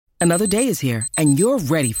Another day is here, and you're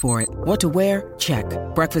ready for it. What to wear? Check.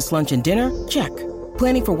 Breakfast, lunch, and dinner? Check.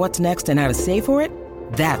 Planning for what's next and how to save for it?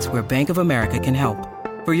 That's where Bank of America can help.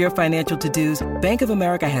 For your financial to-dos, Bank of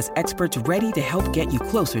America has experts ready to help get you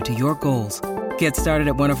closer to your goals. Get started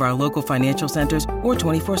at one of our local financial centers or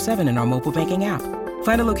 24/7 in our mobile banking app.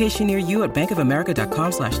 Find a location near you at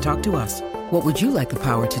bankofamerica.com/talktous. What would you like the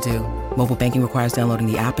power to do? Mobile banking requires downloading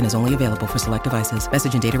the app and is only available for select devices.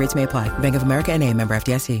 Message and data rates may apply. Bank of America N.A., member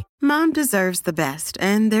FDIC. Mom deserves the best,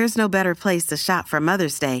 and there's no better place to shop for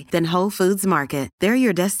Mother's Day than Whole Foods Market. They're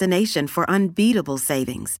your destination for unbeatable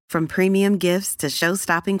savings, from premium gifts to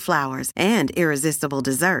show-stopping flowers and irresistible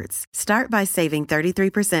desserts. Start by saving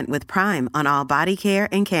 33% with Prime on all body care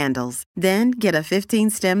and candles. Then get a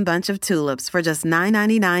 15-stem bunch of tulips for just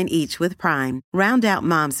 $9.99 each with Prime. Round out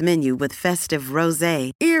Mom's menu with festive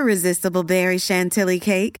rosé, irresistible berry chantilly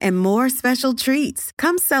cake, and more special treats.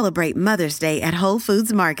 Come celebrate Mother's Day at Whole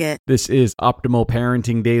Foods Market. This is Optimal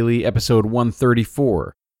Parenting Daily, episode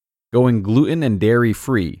 134, Going Gluten and Dairy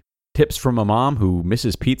Free, Tips from a Mom Who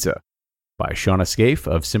Misses Pizza, by Shawna Scafe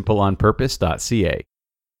of simpleonpurpose.ca.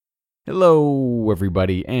 Hello,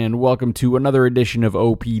 everybody, and welcome to another edition of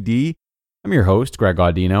OPD. I'm your host, Greg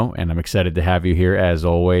Audino, and I'm excited to have you here as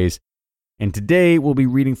always. And today we'll be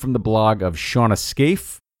reading from the blog of Shawna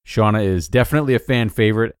Scafe. Shawna is definitely a fan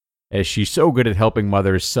favorite, as she's so good at helping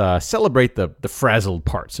mothers celebrate the frazzled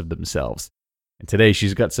parts of themselves. And today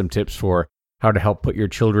she's got some tips for how to help put your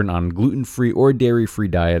children on gluten-free or dairy-free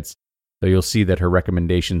diets, though you'll see that her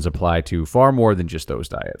recommendations apply to far more than just those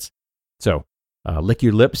diets. So, lick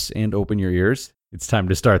your lips and open your ears. It's time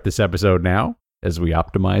to start this episode now as we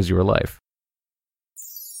optimize your life.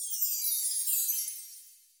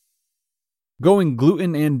 Going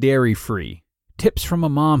Gluten and Dairy-Free, Tips from a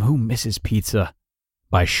Mom Who Misses Pizza,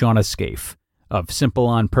 by Shawna Scafe of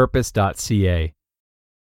simpleonpurpose.ca.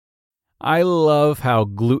 I love how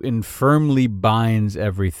gluten firmly binds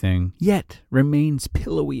everything, yet remains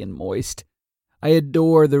pillowy and moist. I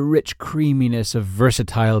adore the rich creaminess of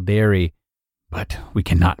versatile dairy, but we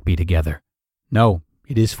cannot be together. No,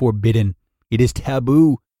 it is forbidden. It is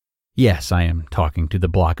taboo. Yes, I am talking to the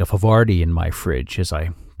block of Havarti in my fridge as I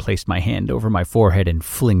place my hand over my forehead and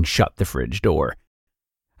fling shut the fridge door.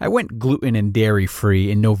 I went gluten and dairy-free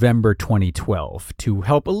in November 2012 to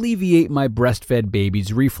help alleviate my breastfed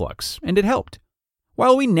baby's reflux, and it helped.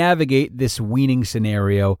 While we navigate this weaning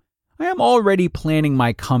scenario, I am already planning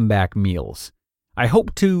my comeback meals. I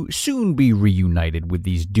hope to soon be reunited with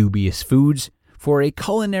these dubious foods for a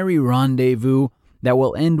culinary rendezvous that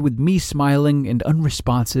will end with me smiling and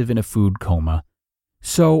unresponsive in a food coma.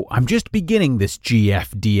 So I'm just beginning this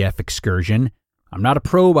GFDF excursion. I'm not a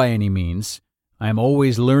pro by any means. I am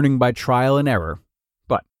always learning by trial and error,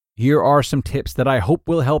 but here are some tips that I hope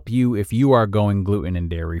will help you if you are going gluten and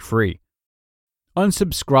dairy-free.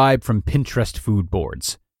 Unsubscribe from Pinterest food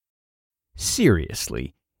boards.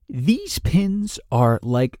 Seriously, these pins are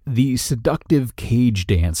like the seductive cage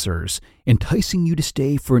dancers, enticing you to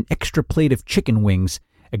stay for an extra plate of chicken wings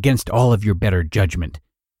against all of your better judgment.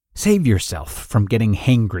 Save yourself from getting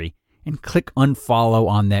hangry and click unfollow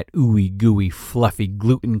on that ooey-gooey, fluffy,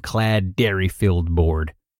 gluten-clad, dairy-filled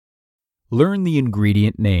board. Learn the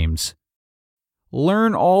ingredient names.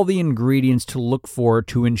 Learn all the ingredients to look for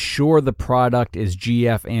to ensure the product is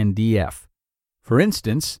GF and DF. For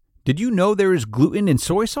instance, did you know there is gluten in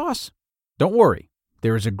soy sauce? Don't worry,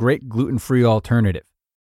 there is a great gluten-free alternative.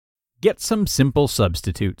 Get some simple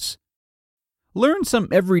substitutes. Learn some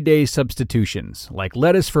everyday substitutions, like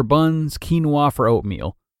lettuce for buns, quinoa for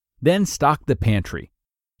oatmeal. Then stock the pantry.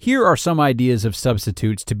 Here are some ideas of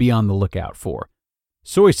substitutes to be on the lookout for.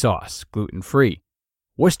 Soy sauce, gluten-free.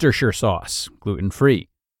 Worcestershire sauce, gluten-free.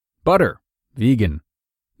 Butter, vegan.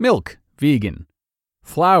 Milk, vegan.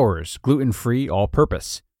 Flours, gluten-free,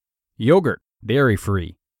 all-purpose. Yogurt,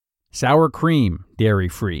 dairy-free. Sour cream,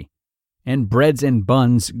 dairy-free. And breads and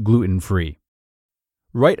buns, gluten-free.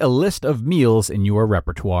 Write a list of meals in your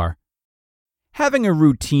repertoire. Having a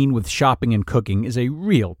routine with shopping and cooking is a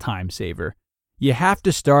real time saver. You have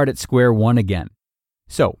to start at square one again.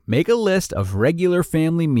 So make a list of regular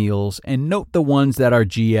family meals and note the ones that are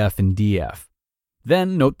GF and DF.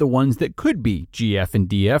 Then note the ones that could be GF and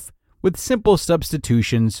DF with simple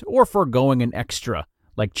substitutions or foregoing an extra,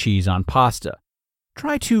 like cheese on pasta.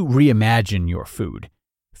 Try to reimagine your food.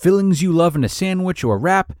 Fillings you love in a sandwich or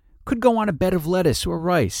wrap could go on a bed of lettuce or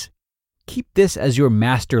rice. Keep this as your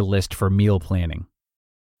master list for meal planning.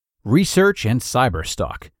 Research and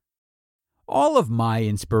cyberstalk. All of my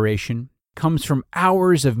inspiration comes from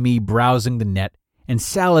hours of me browsing the net and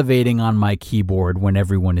salivating on my keyboard when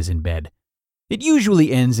everyone is in bed. It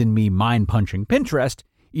usually ends in me mind-punching Pinterest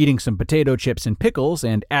eating some potato chips and pickles,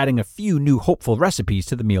 and adding a few new hopeful recipes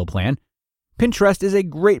to the meal plan, Pinterest is a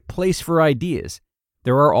great place for ideas.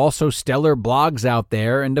 There are also stellar blogs out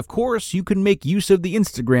there, and of course, you can make use of the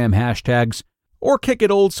Instagram hashtags or kick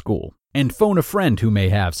it old school and phone a friend who may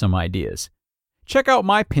have some ideas. Check out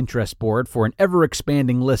my Pinterest board for an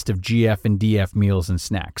ever-expanding list of GF and DF meals and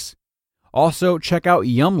snacks. Also, check out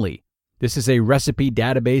Yumly. This is a recipe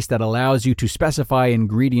database that allows you to specify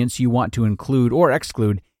ingredients you want to include or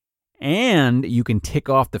exclude, and you can tick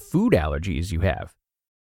off the food allergies you have.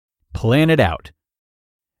 Plan it out.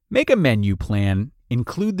 Make a menu plan.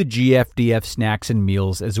 Include the GFDF snacks and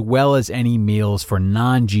meals as well as any meals for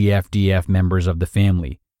non-GFDF members of the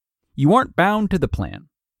family. You aren't bound to the plan,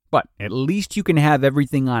 but at least you can have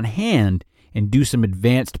everything on hand and do some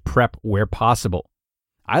advanced prep where possible.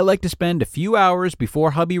 I like to spend a few hours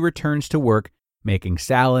before hubby returns to work making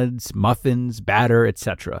salads, muffins, batter,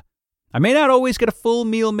 etc. I may not always get a full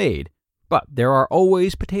meal made, but there are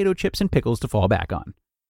always potato chips and pickles to fall back on.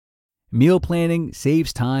 Meal planning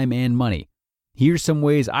saves time and money. Here's some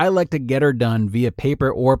ways I like to get her done via paper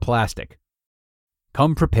or plastic.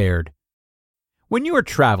 Come prepared. When you are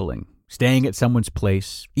traveling, staying at someone's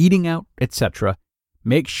place, eating out, etc.,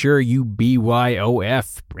 make sure you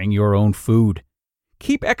BYOF, bring your own food.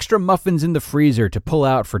 Keep extra muffins in the freezer to pull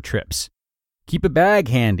out for trips. Keep a bag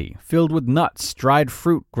handy, filled with nuts, dried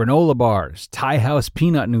fruit, granola bars, Thai house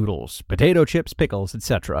peanut noodles, potato chips, pickles,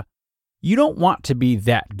 etc. You don't want to be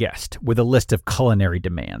that guest with a list of culinary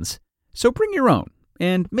demands. So bring your own,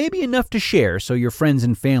 and maybe enough to share so your friends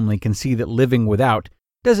and family can see that living without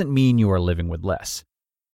doesn't mean you are living with less.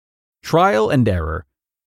 Trial and error.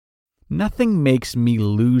 Nothing makes me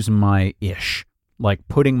lose my ish like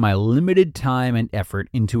putting my limited time and effort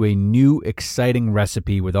into a new, exciting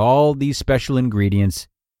recipe with all these special ingredients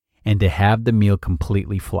and to have the meal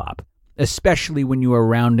completely flop, especially when you are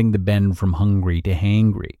rounding the bend from hungry to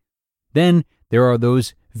hangry. Then there are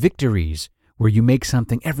those victories where you make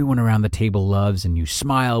something everyone around the table loves and you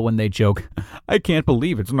smile when they joke, "I can't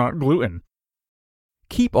believe it's not gluten."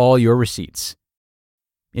 Keep all your receipts.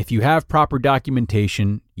 If you have proper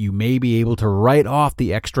documentation, you may be able to write off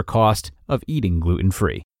the extra cost of eating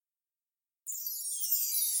gluten-free.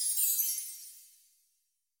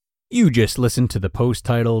 You just listened to the post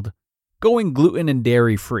titled, "Going Gluten and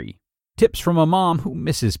Dairy Free, Tips from a Mom Who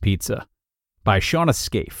Misses Pizza," by Shawna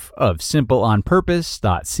Scafe of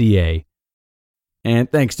simpleonpurpose.ca. And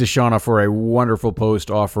thanks to Shawna for a wonderful post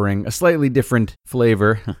offering a slightly different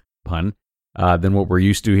flavor, pun, than what we're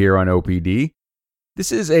used to here on OPD.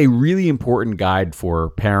 This is a really important guide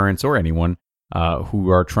for parents or anyone who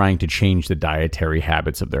are trying to change the dietary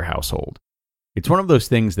habits of their household. It's one of those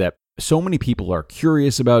things that so many people are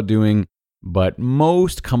curious about doing, but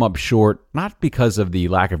most come up short, not because of the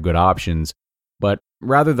lack of good options, but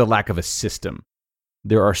rather the lack of a system.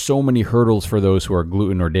 There are so many hurdles for those who are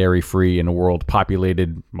gluten or dairy-free in a world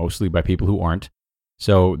populated mostly by people who aren't.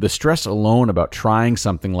 So the stress alone about trying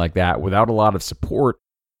something like that without a lot of support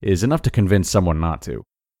is enough to convince someone not to.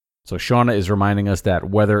 So Shawna is reminding us that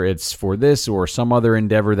whether it's for this or some other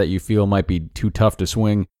endeavor that you feel might be too tough to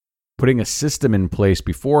swing, putting a system in place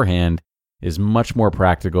beforehand is much more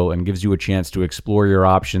practical and gives you a chance to explore your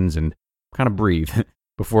options and kind of breathe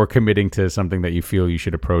before committing to something that you feel you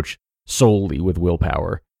should approach solely with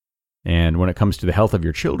willpower. And when it comes to the health of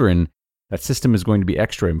your children, that system is going to be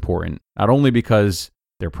extra important, not only because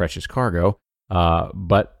they're precious cargo,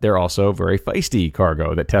 but they're also very feisty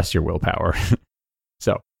cargo that tests your willpower.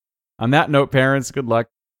 So, on that note, parents, good luck.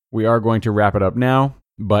 We are going to wrap it up now,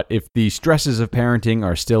 but if the stresses of parenting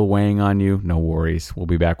are still weighing on you, no worries. We'll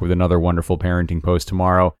be back with another wonderful parenting post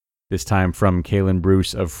tomorrow, this time from Kaylin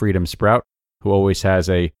Bruce of Freedom Sprout, who always has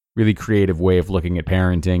a really creative way of looking at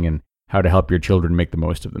parenting and how to help your children make the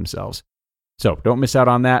most of themselves. So, don't miss out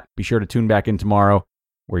on that. Be sure to tune back in tomorrow,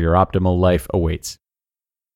 where your optimal life awaits.